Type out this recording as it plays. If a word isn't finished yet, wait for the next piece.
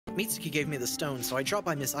Mitsuki gave me the stone, so I dropped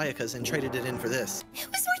by Miss Ayaka's and traded it in for this. It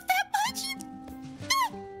was worth that much?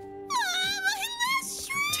 My last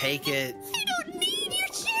shirt! Take it. I don't need your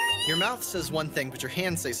charity! Your mouth says one thing, but your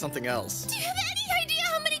hands say something else. Do you have any idea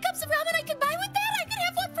how many cups of ramen I could buy with that? I could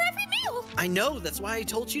have one for every meal! I know, that's why I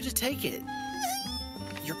told you to take it.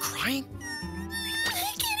 You're crying? I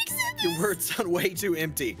can't accept this! Your words sound way too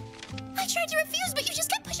empty. I tried to refuse, but you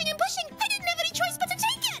just kept pushing and pushing. I didn't have any choice but to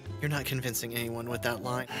take it! You're not convincing anyone with that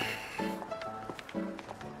line.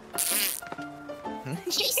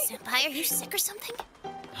 Jeez, Senpai, are you sick or something?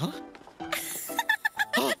 Huh?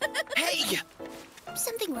 Oh, hey!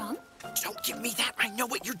 Something wrong? Don't give me that! I know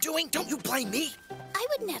what you're doing! Don't you blame me! I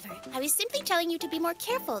would never. I was simply telling you to be more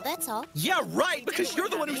careful, that's all. Yeah, right! Because you're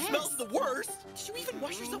the one who smells the worst! Did you even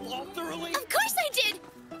wash yourself all thoroughly? Of course I did!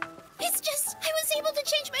 It's just, I was able to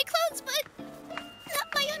change my clothes, but not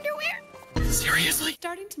my underwear. Seriously?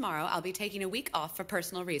 Starting tomorrow, I'll be taking a week off for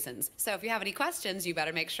personal reasons. So if you have any questions, you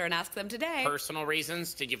better make sure and ask them today. Personal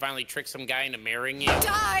reasons? Did you finally trick some guy into marrying you?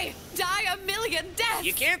 Die! Die a million deaths!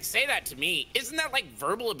 You can't say that to me. Isn't that like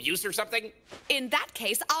verbal abuse or something? In that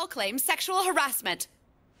case, I'll claim sexual harassment.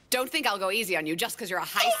 Don't think I'll go easy on you just because you're a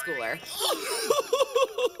high schooler.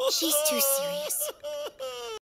 She's too serious.